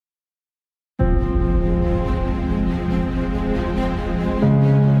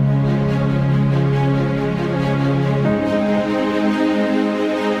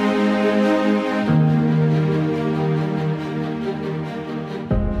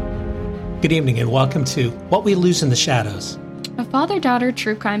Good evening and welcome to What We Lose in the Shadows, a father-daughter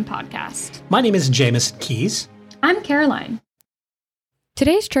true crime podcast. My name is Jameson Keys. I'm Caroline.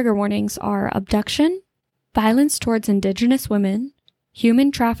 Today's trigger warnings are abduction, violence towards Indigenous women,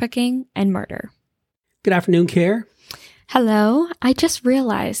 human trafficking, and murder. Good afternoon, Care. Hello. I just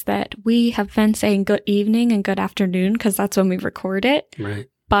realized that we have been saying good evening and good afternoon because that's when we record it. Right.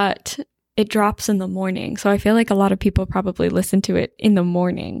 But it drops in the morning. So I feel like a lot of people probably listen to it in the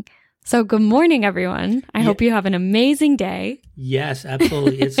morning. So good morning, everyone. I hope you have an amazing day. Yes,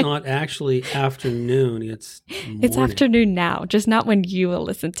 absolutely. It's not actually afternoon. It's morning. It's afternoon now, just not when you will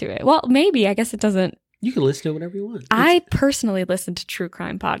listen to it. Well, maybe. I guess it doesn't. You can listen to whatever you want. I personally listen to true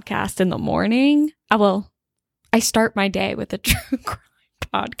crime podcast in the morning. I start my day with a true crime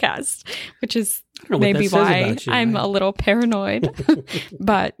podcast, which is maybe why I'm a little paranoid.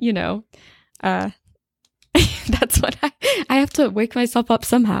 But, that's what I have to wake myself up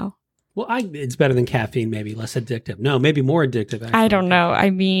somehow. Well, it's better than caffeine, maybe less addictive. No, maybe more addictive. Actually. I don't know. I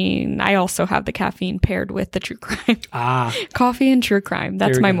mean, I also have the caffeine paired with the true crime. Coffee and true crime.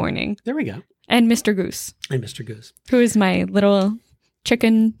 That's my morning. There we go. And Mr. Goose. Who is my little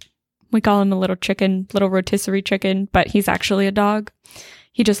chicken. We call him a little chicken, little rotisserie chicken, but he's actually a dog.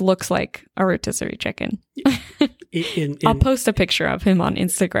 He just looks like a rotisserie chicken. I'll post a picture of him on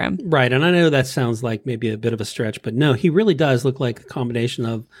Instagram. Right. And I know that sounds like maybe a bit of a stretch, but no, he really does look like a combination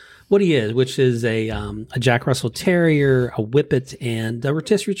of what he is, which is a Jack Russell Terrier, a Whippet, and a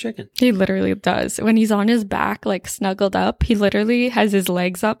rotisserie chicken. He literally does. When he's on his back, like snuggled up, he literally has his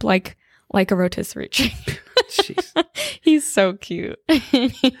legs up like a rotisserie chicken. Jeez. He's so cute.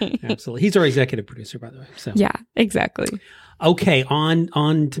 Absolutely. He's our executive producer, by the way. So yeah, exactly. Okay,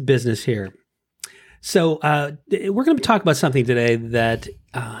 on to business here. So we're going to talk about something today that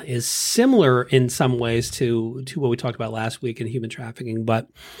is similar in some ways to what we talked about last week in human trafficking. But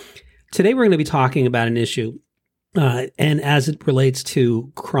today we're going to be talking about an issue, and as it relates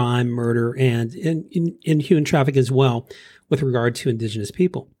to crime, murder, and in human trafficking as well, with regard to Indigenous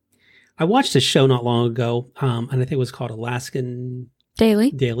people. I watched a show not long ago, and I think it was called Alaskan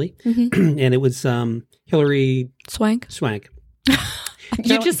Daily. Mm-hmm. And it was Hillary Swank.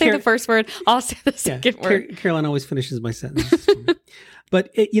 You just say the first word, I'll say the second word. Caroline always finishes my sentence.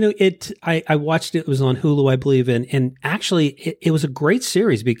 But I watched it. It was on Hulu, I believe, and actually it was a great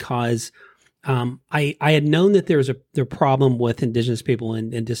series because I had known that there was a problem with Indigenous people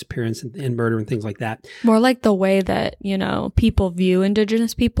and disappearance and murder and things like that. More like the way that people view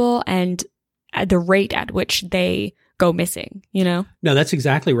Indigenous people and the rate at which they go missing, No, that's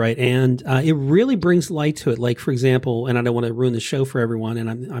exactly right. And it really brings light to it. Like, for example, and I don't want to ruin the show for everyone,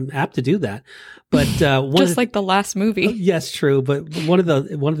 and I'm apt to do that. But just like the last movie. Yes, true. But one of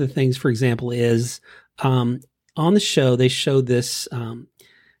the things, for example, is on the show, they show this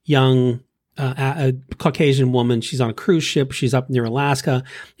young a Caucasian woman. She's on a cruise ship. She's up near Alaska,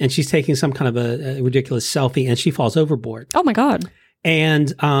 and she's taking some kind of a ridiculous selfie, and she falls overboard. Oh, my God.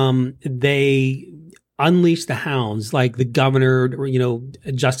 And they unleash the hounds, like the governor,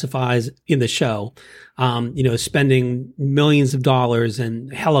 justifies in the show, spending millions of dollars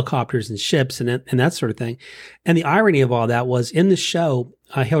and helicopters and ships and that sort of thing. And the irony of all that was in the show,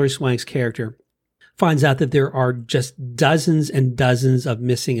 Hilary Swank's character finds out that there are just dozens and dozens of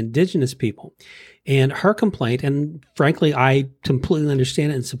missing Indigenous people. And her complaint, and frankly, I completely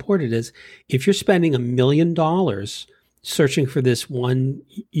understand it and support it, is if you're spending $1 million searching for this one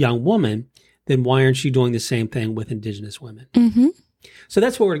young woman, then why aren't you doing the same thing with Indigenous women? Mm-hmm. So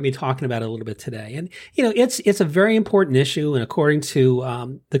that's what we're going to be talking about a little bit today. And, it's a very important issue. And according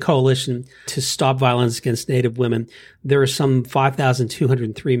to the Coalition to Stop Violence Against Native Women, there are some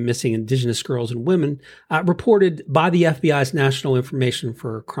 5,203 missing Indigenous girls and women reported by the FBI's National Information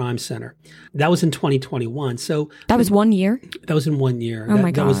for Crime Center. That was in 2021. So that was 1 year? That was in 1 year. Oh, my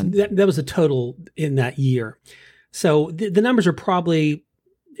God. That was a total in that year. So the numbers are probably...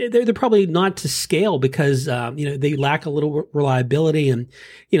 They're probably not to scale because, they lack a little reliability and,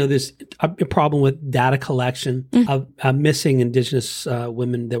 there's a problem with data collection of missing Indigenous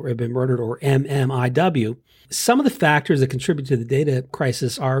women that have been murdered, or MMIW. Some of the factors that contribute to the data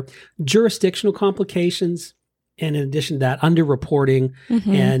crisis are jurisdictional complications, and in addition to that, underreporting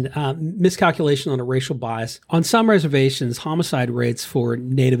and miscalculation on a racial bias. On some reservations, homicide rates for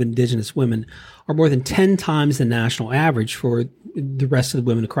Native Indigenous women are more than 10 times the national average for the rest of the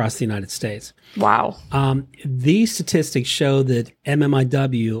women across the United States. Wow. These statistics show that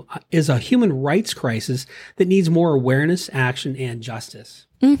MMIW is a human rights crisis that needs more awareness, action, and justice.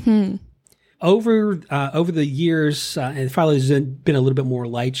 Mm-hmm. over the years, and finally there's been a little bit more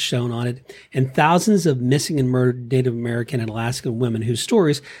light shown on it, and thousands of missing and murdered Native American and Alaskan women whose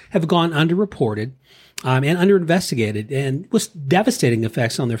stories have gone underreported and underinvestigated, and with devastating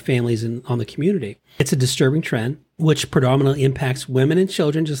effects on their families and on the community. It's a disturbing trend, which predominantly impacts women and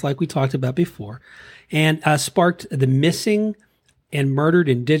children, just like we talked about before, and sparked the missing and murdered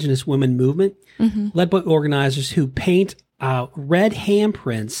Indigenous women movement, led by organizers who paint red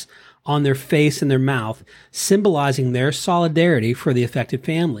handprints on their face and their mouth, symbolizing their solidarity for the affected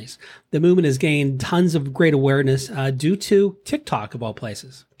families. The movement has gained tons of great awareness due to TikTok, of all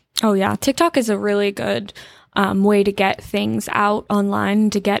places. Oh, yeah. TikTok is a really good way to get things out online,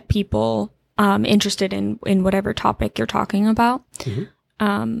 to get people interested in whatever topic you're talking about.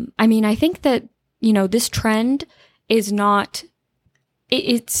 I mean, I think that, this trend is not...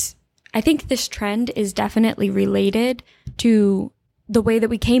 I think this trend is definitely related to the way that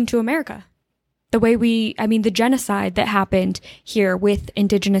we came to America. The genocide that happened here with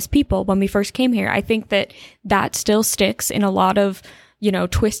Indigenous people when we first came here. I think that still sticks in a lot of,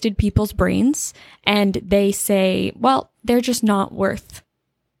 twisted people's brains. And they say, well, they're just not worth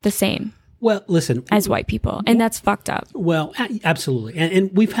the same. Well, listen, as white people. And that's fucked up. Well, absolutely.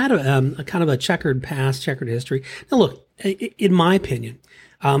 And we've had a kind of a checkered past, checkered history. Now, look, in my opinion,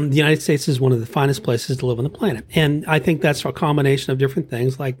 the United States is one of the finest places to live on the planet. And I think that's a combination of different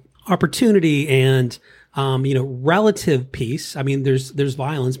things like opportunity and, relative peace. I mean, there's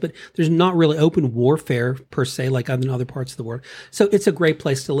violence, but there's not really open warfare per se, like in other parts of the world. So it's a great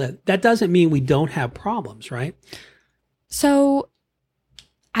place to live. That doesn't mean we don't have problems, right? So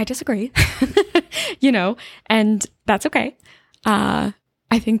I disagree, and that's okay.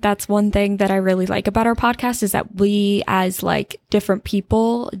 I think that's one thing that I really like about our podcast is that we, as like different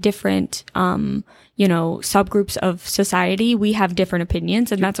people, different, subgroups of society, we have different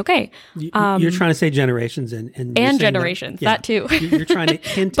opinions, and that's okay. You're trying to say generations and generations, that too. You're trying to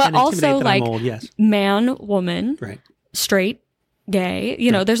hint but and also intimidate that like I'm old, yes. Man, woman, right. Straight, gay,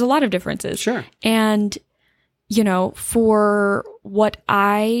 there's a lot of differences. Sure. And, for what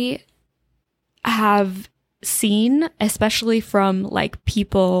I have seen, especially from like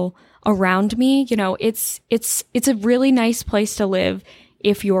people around me, it's a really nice place to live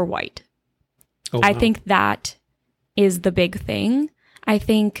if you're white. Oh, wow. I think that is the big thing. I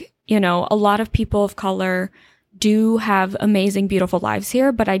think, a lot of people of color do have amazing, beautiful lives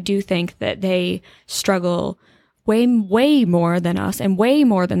here, but I do think that they struggle way, way more than us and way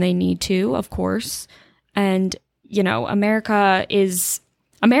more than they need to, of course. And, America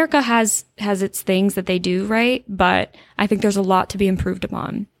has its things that they do right, but I think there's a lot to be improved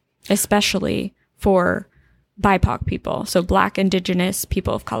upon, especially for BIPOC people, so Black, Indigenous,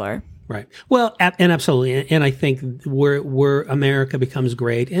 people of color. Right. Well, and absolutely. And I think where America becomes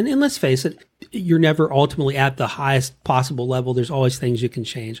great, and let's face it, you're never ultimately at the highest possible level. There's always things you can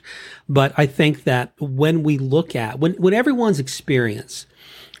change. But I think that when we look at, when everyone's experience,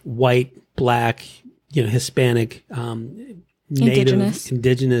 white, Black, Hispanic, Native,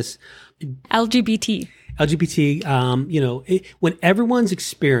 Indigenous, LGBT, when everyone's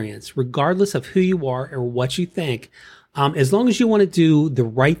experience, regardless of who you are or what you think, as long as you want to do the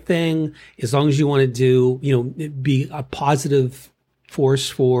right thing, as long as you want to do, be a positive force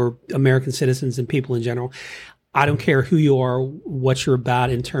for American citizens and people in general, I don't care who you are, what you're about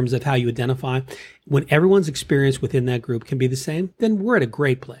in terms of how you identify. When everyone's experience within that group can be the same, then we're at a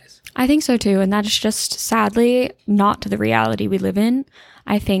great place. I think so too. And that is just sadly not the reality we live in.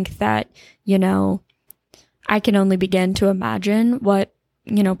 I think that, I can only begin to imagine what,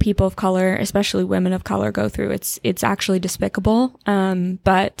 people of color, especially women of color, go through. It's actually despicable.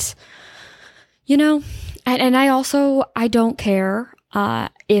 But, and I don't care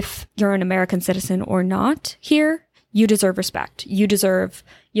if you're an American citizen or not here. You deserve respect. You deserve,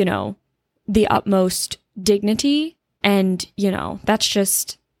 the utmost dignity. And, that's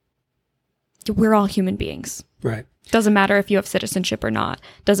just, we're all human beings. Right. Doesn't matter if you have citizenship or not.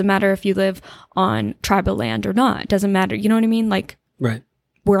 Doesn't matter if you live on tribal land or not. Doesn't matter. You know what I mean? Like, right.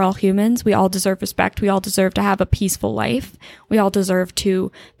 We're all humans. We all deserve respect. We all deserve to have a peaceful life. We all deserve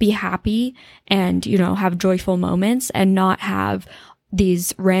to be happy and, have joyful moments and not have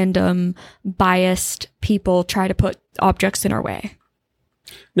these random biased people try to put objects in our way.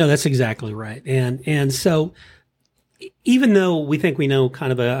 No, that's exactly right. And so even though we think we know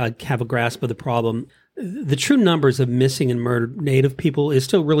kind of have a grasp of the problem, the true numbers of missing and murdered Native people is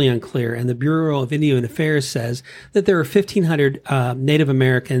still really unclear. And the Bureau of Indian Affairs says that there are 1,500 Native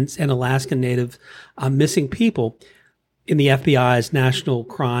Americans and Alaskan Native missing people in the FBI's National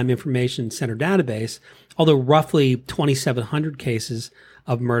Crime Information Center database, although roughly 2,700 cases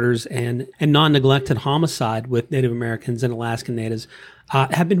of murders and non-neglected homicide with Native Americans and Alaskan Natives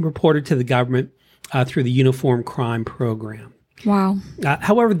have been reported to the government through the Uniform Crime Program. Wow.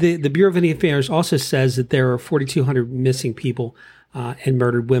 However, the Bureau of Indian Affairs also says that there are 4,200 missing people and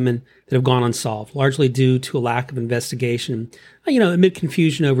murdered women that have gone unsolved, largely due to a lack of investigation, amid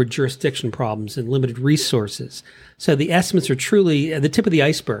confusion over jurisdiction problems and limited resources. So the estimates are truly the tip of the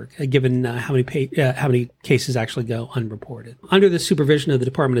iceberg, given how many cases actually go unreported. Under the supervision of the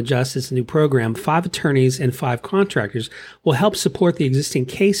Department of Justice, a new program, 5 attorneys and 5 contractors will help support the existing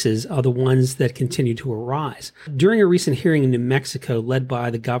cases of the ones that continue to arise. During a recent hearing in New Mexico led by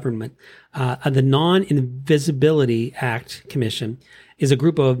the government, the Non-Invisibility Act Commission is a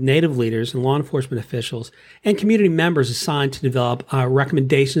group of Native leaders and law enforcement officials and community members assigned to develop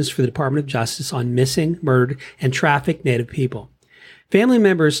recommendations for the Department of Justice on missing, murdered, and trafficked Native people. Family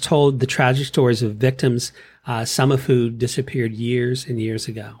members told the tragic stories of victims, some of who disappeared years and years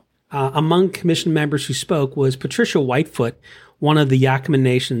ago. Among commission members who spoke was Patricia Whitefoot, one of the Yakama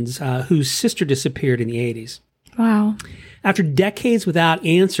Nations whose sister disappeared in the 80s. Wow. After decades without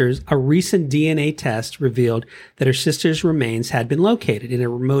answers, a recent DNA test revealed that her sister's remains had been located in a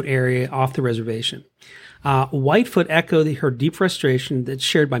remote area off the reservation. Whitefoot echoed her deep frustration that's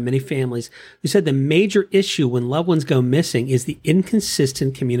shared by many families who said the major issue when loved ones go missing is the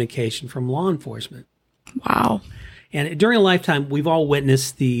inconsistent communication from law enforcement. Wow. And during a lifetime, we've all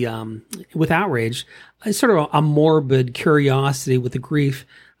witnessed with outrage, sort of a morbid curiosity with the grief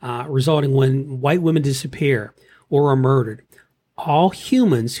resulting when white women disappear or are murdered. All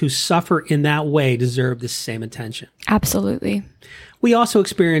humans who suffer in that way deserve the same attention. Absolutely. We also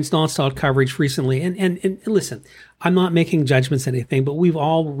experienced non-stop coverage recently. And listen, I'm not making judgments or anything, but we've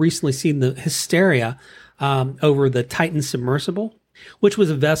all recently seen the hysteria over the Titan submersible, which was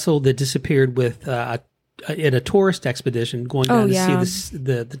a vessel that disappeared with in a tourist expedition going down to see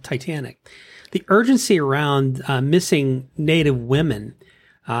the Titanic. The urgency around missing Native women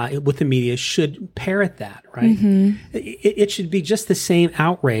with the media should parrot that, right? Mm-hmm. It should be just the same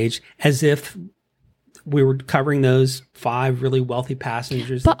outrage as if we were covering those 5 really wealthy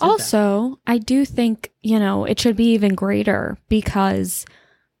passengers. But also, I do think, it should be even greater because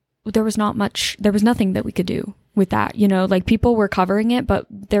there was nothing that we could do with that. People were covering it, but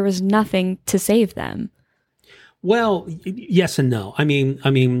there was nothing to save them. Well, yes and no. I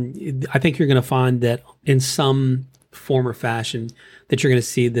think you're going to find that in some form or fashion that you're going to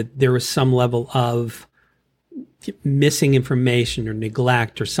see that there was some level of missing information or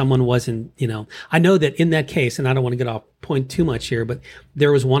neglect, or someone wasn't, I know that in that case, and I don't want to get off point too much here, but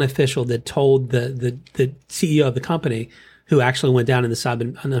there was one official that told the CEO of the company, who actually went down in the sub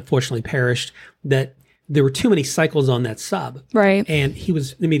and unfortunately perished, that there were too many cycles on that sub. Right. And he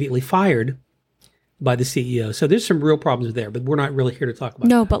was immediately fired by the CEO. So there's some real problems there, but we're not really here to talk about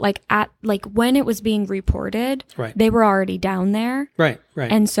that. But when it was being reported, right, they were already down there. Right.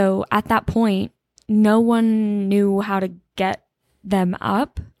 And so at that point, no one knew how to get them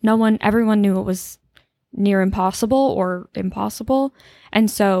up. Everyone knew it was near impossible or impossible. And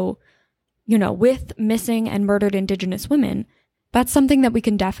so, with missing and murdered Indigenous women, that's something that we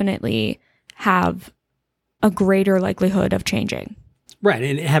can definitely have a greater likelihood of changing. Right,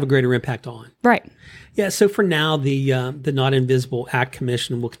 and have a greater impact on. Right. Yeah, so for now, the Not Invisible Act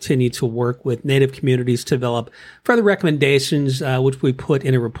Commission will continue to work with Native communities to develop further recommendations, which we put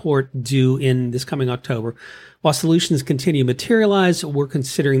in a report due in this coming October. While solutions continue to materialize, we're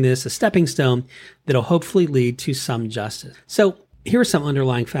considering this a stepping stone that'll hopefully lead to some justice. So here are some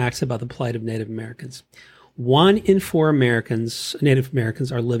underlying facts about the plight of Native Americans. 1 in 4 Native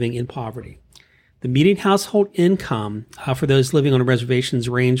Americans, are living in poverty. The median household income for those living on reservations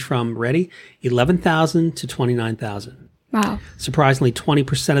range from, ready, $11,000 to $29,000. Wow. Surprisingly,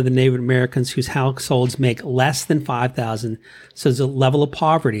 20% of the Native Americans whose households make less than $5,000, so the level of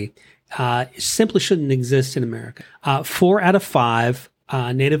poverty simply shouldn't exist in America. 4 out of 5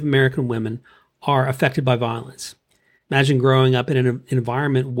 Native American women are affected by violence. Imagine growing up in an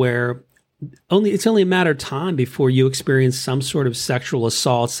environment where it's only a matter of time before you experience some sort of sexual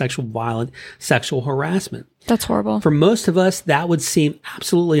assault, sexual violence, sexual harassment. That's horrible. For most of us, that would seem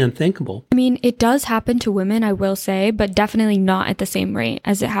absolutely unthinkable. It does happen to women, I will say, but definitely not at the same rate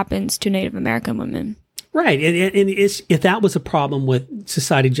as it happens to Native American women. Right. And if that was a problem with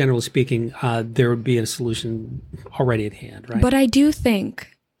society, generally speaking, there would be a solution already at hand, right? But I do think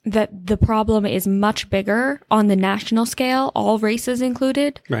that the problem is much bigger on the national scale, all races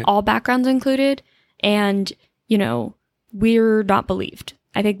included, right, all backgrounds included, and, we're not believed.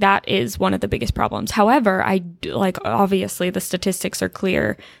 I think that is one of the biggest problems. However, obviously the statistics are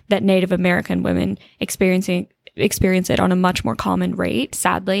clear that Native American women experience experience it on a much more common rate,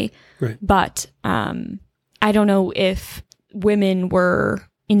 sadly. Right. But I don't know if women were,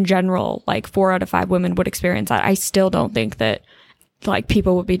 in general, like 4 out of 5 women would experience that. I still don't think that like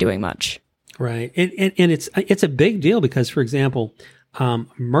people would be doing much. Right. And it's a big deal because, for example,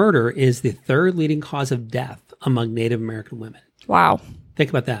 murder is the 3rd leading cause of death among Native American women. Wow. Think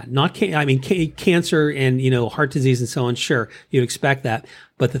about that. Not, cancer and, heart disease and so on. Sure, you'd expect that.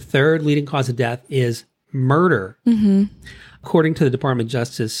 But the 3rd leading cause of death is murder. Mm-hmm. According to the Department of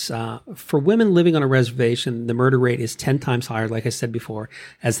Justice, for women living on a reservation, the murder rate is 10 times higher, like I said before,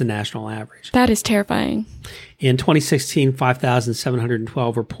 as the national average. That is terrifying. In 2016,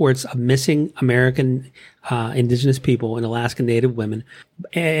 5,712 reports of missing American Indigenous people and Alaska Native women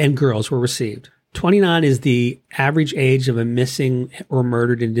and girls were received. 29 is the average age of a missing or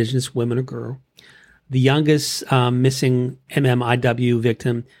murdered Indigenous woman or girl. The youngest missing MMIW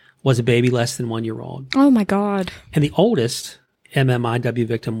victim was a baby less than 1 year old. Oh my God. And the oldest MMIW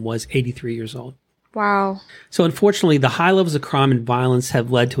victim was 83 years old. Wow. So unfortunately, the high levels of crime and violence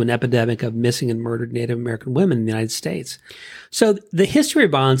have led to an epidemic of missing and murdered Native American women in the United States. So the history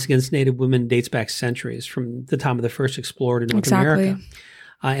of violence against Native women dates back centuries, from the time of the first explorer to North America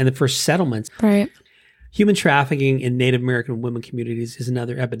and the first settlements. Right. Human trafficking in Native American women communities is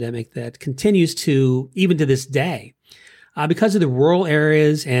another epidemic that continues to, even to this day. Because of the rural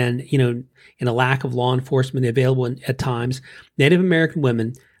areas and, and a lack of law enforcement available at times, Native American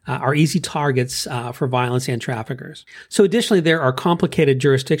women are easy targets for violence and traffickers. So additionally, there are complicated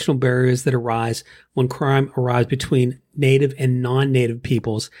jurisdictional barriers that arise when crime arrives between Native and non-Native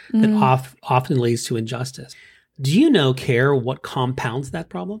peoples that often leads to injustice. Do you know, Care, what compounds that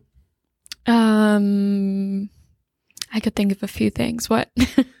problem? I could think of a few things. What?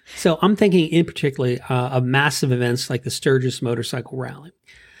 So I'm thinking in particular of massive events like the Sturgis Motorcycle Rally.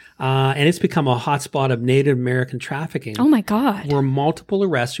 And it's become a hotspot of Native American trafficking. Oh, my God. Where multiple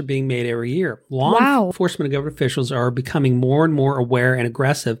arrests are being made every year. Law enforcement and government officials are becoming more and more aware and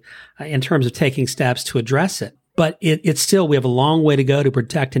aggressive in terms of taking steps to address it. But it's still, we have a long way to go to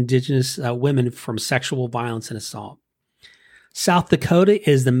protect Indigenous women from sexual violence and assault. South Dakota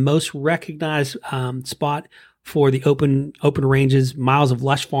is the most recognized spot for the open ranges, miles of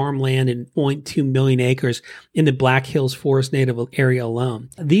lush farmland and 0.2 million acres in the Black Hills Forest Native area alone.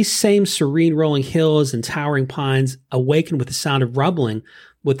 These same serene rolling hills and towering pines awaken with the sound of rumbling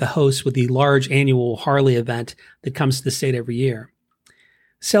with the host with the large annual Harley event that comes to the state every year.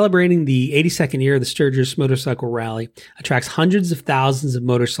 Celebrating the 82nd year of the Sturgis Motorcycle Rally attracts hundreds of thousands of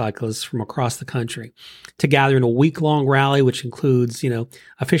motorcyclists from across the country to gather in a week-long rally, which includes,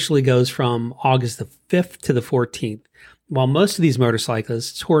 officially goes from August the 5th to the 14th. While most of these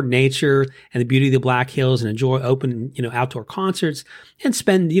motorcyclists tour nature and the beauty of the Black Hills and enjoy open, outdoor concerts and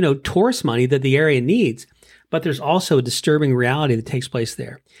spend, tourist money that the area needs. But there's also a disturbing reality that takes place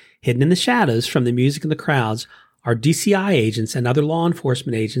there. Hidden in the shadows from the music and the crowds are DCI agents and other law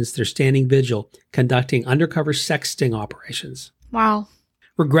enforcement agents that are standing vigil, conducting undercover sex sting operations. Wow.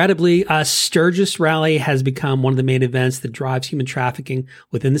 Regrettably, Sturgis Rally has become one of the main events that drives human trafficking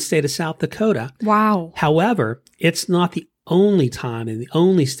within the state of South Dakota. Wow. However, it's not the only time and the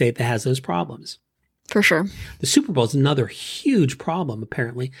only state that has those problems. For sure. The Super Bowl is another huge problem,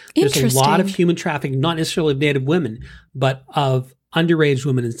 apparently. There's a lot of human trafficking, not necessarily of Native women, but of underage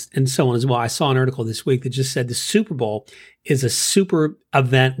women and so on as well. I saw an article this week that just said the Super Bowl is a super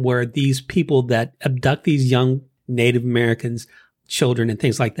event where these people that abduct these young Native Americans, children and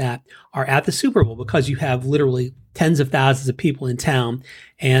things like that, are at the Super Bowl because you have literally tens of thousands of people in town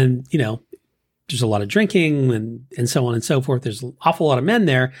and, there's a lot of drinking and so on and so forth. There's an awful lot of men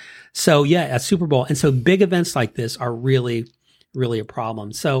there. So yeah, at Super Bowl. And so big events like this are really a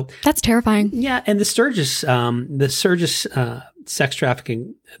problem. So that's terrifying. Yeah. And the Sturgis sex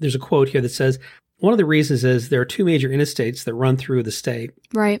trafficking, there's a quote here that says, one of the reasons is there are 2 major interstates that run through the state.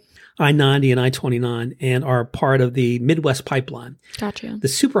 Right. I-90 and I-29 and are part of the Midwest Pipeline. Gotcha. The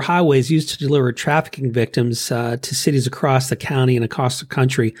superhighway is used to deliver trafficking victims to cities across the county and across the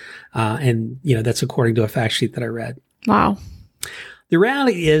country. And that's according to a fact sheet that I read. Wow. The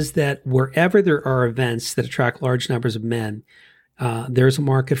reality is that wherever there are events that attract large numbers of men, there's a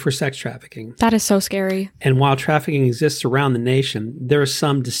market for sex trafficking. That is so scary. And while trafficking exists around the nation, there are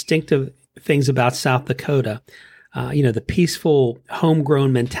some distinctive things about South Dakota. The peaceful,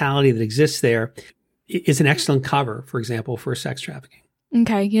 homegrown mentality that exists there is an excellent cover, for example, for sex trafficking.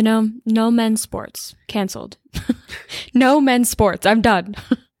 Okay, no men's sports. Canceled. No men's sports. I'm done.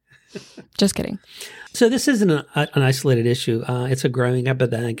 Just kidding. So this isn't an isolated issue. It's a growing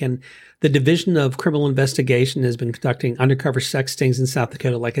epidemic, and the Division of Criminal Investigation has been conducting undercover sex stings in South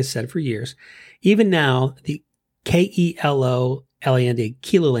Dakota, like I said, for years. Even now, the KELOLAND,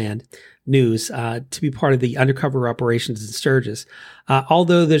 Keloland News, to be part of the undercover operations in Sturgis.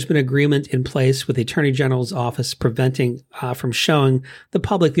 Although there's been agreement in place with the Attorney General's office preventing from showing the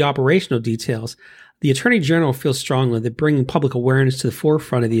public the operational details, the Attorney General feels strongly that bringing public awareness to the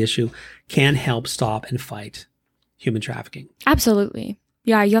forefront of the issue can help stop and fight human trafficking. Absolutely.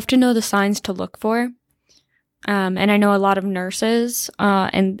 Yeah, you have to know the signs to look for. And I know a lot of nurses,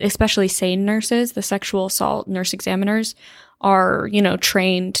 and especially SANE nurses, the sexual assault nurse examiners, are,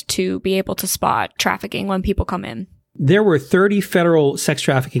 trained to be able to spot trafficking when people come in. There were 30 federal sex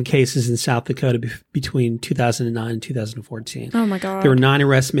trafficking cases in South Dakota between 2009 and 2014. Oh, my God. There were 9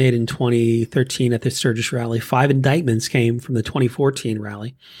 arrests made in 2013 at the Sturgis rally. 5 indictments came from the 2014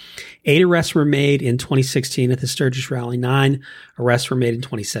 rally. 8 arrests were made in 2016 at the Sturgis rally. 9 arrests were made in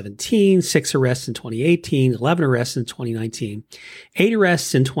 2017. 6 arrests in 2018. 11 arrests in 2019. 8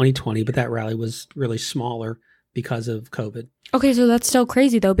 arrests in 2020, but that rally was really smaller because of COVID. Okay, so that's still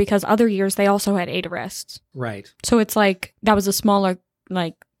crazy, though, because other years they also had 8 arrests. Right. So it's like that was a smaller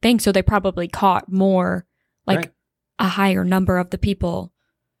thing, so they probably caught more, right. A higher number of the people,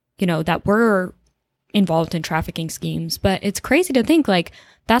 that were involved in trafficking schemes. But it's crazy to think,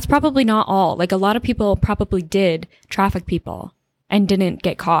 that's probably not all. A lot of people probably did traffic people and didn't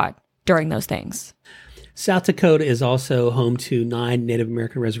get caught during those things. South Dakota is also home to 9 Native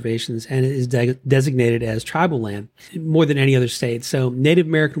American reservations, and it is designated as tribal land more than any other state. So Native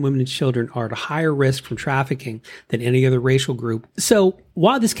American women and children are at a higher risk from trafficking than any other racial group. So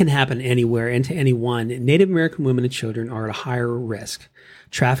while this can happen anywhere and to anyone, Native American women and children are at a higher risk.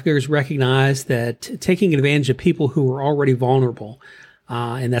 Traffickers recognize that taking advantage of people who are already vulnerable,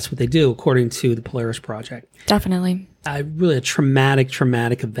 and that's what they do, according to the Polaris Project. Definitely. Really a traumatic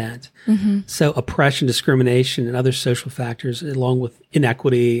event. Mm-hmm. So oppression, discrimination, and other social factors, along with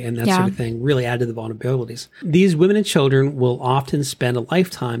inequity and that sort of thing, really add to the vulnerabilities. These women and children will often spend a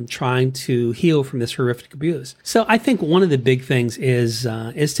lifetime trying to heal from this horrific abuse. So I think one of the big things is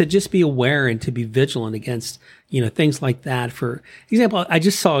to just be aware and to be vigilant against things like that. For example, I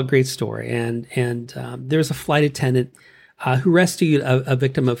just saw a great story, and there's a flight attendant who rescued a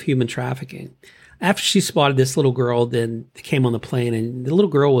victim of human trafficking. After she spotted this little girl, then they came on the plane, and the little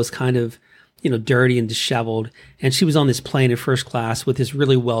girl was kind of, dirty and disheveled. And she was on this plane in first class with this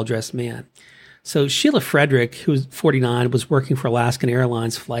really well-dressed man. So Sheila Frederick, who was 49, was working for Alaskan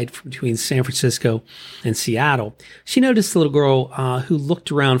Airlines flight between San Francisco and Seattle. She noticed the little girl who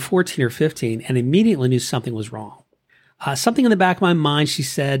looked around 14 or 15 and immediately knew something was wrong. Something in the back of my mind, she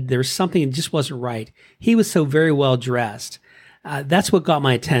said, there was something that just wasn't right. He was so very well dressed. That's what got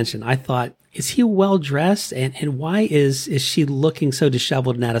my attention. I thought, is he well dressed? And why is she looking so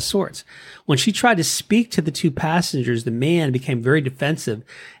disheveled and out of sorts? When she tried to speak to the 2 passengers, the man became very defensive,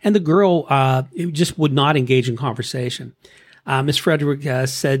 and the girl just would not engage in conversation. Miss Frederick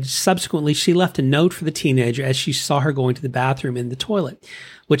said subsequently she left a note for the teenager as she saw her going to the bathroom in the toilet,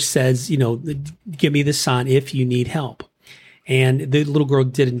 which says, give me the sign if you need help. And the little girl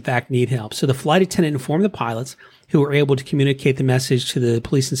did, in fact, need help. So the flight attendant informed the pilots, who were able to communicate the message to the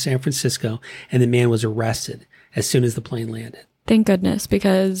police in San Francisco, and the man was arrested as soon as the plane landed. Thank goodness,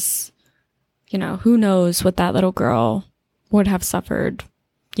 because, who knows what that little girl would have suffered,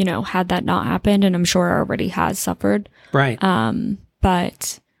 had that not happened, and I'm sure already has suffered. Right.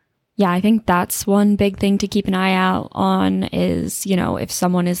 But yeah, I think that's one big thing to keep an eye out on is, if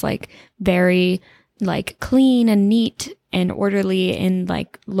someone is very clean and neat and orderly in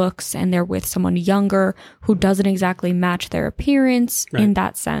looks, and they're with someone younger who doesn't exactly match their appearance in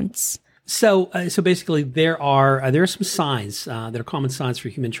that sense. So basically there are some signs that are common signs for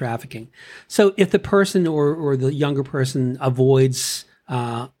human trafficking. So if the person or the younger person avoids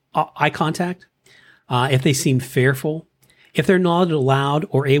eye contact, if they seem fearful, if they're not allowed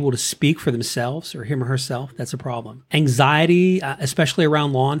or able to speak for themselves or him or herself, that's a problem. Anxiety, especially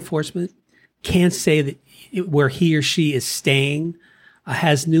around law enforcement, can't say that where he or she is staying,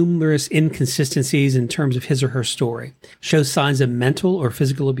 has numerous inconsistencies in terms of his or her story, shows signs of mental or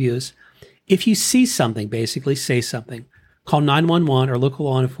physical abuse. If you see something, basically say something. Call 911 or local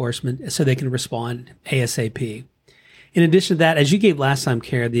law enforcement so they can respond ASAP. In addition to that, as you gave last time,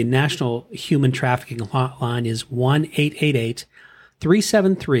 Kara, the National Human Trafficking Hotline is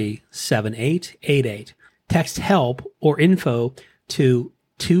 1-888-373-7888. Text HELP or info to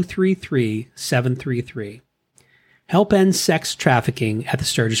 233-733. Help end sex trafficking at the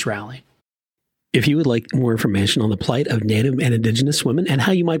Sturgis rally. If you would like more information on the plight of Native and Indigenous women and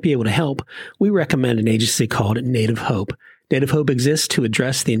how you might be able to help, we recommend an agency called Native Hope. Native Hope exists to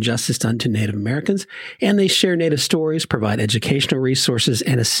address the injustice done to Native Americans, and they share Native stories, provide educational resources,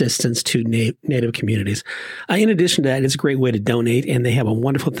 and assistance to Native communities. In addition to that, it's a great way to donate, and they have a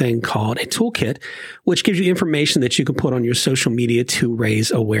wonderful thing called a toolkit, which gives you information that you can put on your social media to raise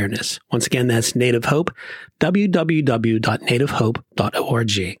awareness. Once again, that's Native Hope,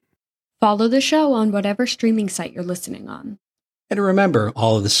 www.nativehope.org. Follow the show on whatever streaming site you're listening on. And remember,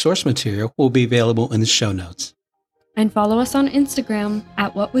 all of the source material will be available in the show notes. And follow us on Instagram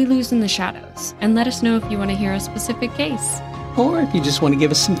at What We Lose in the Shadows, and let us know if you want to hear a specific case. Or if you just want to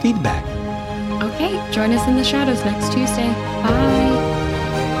give us some feedback. Okay, join us in the shadows next Tuesday. Bye.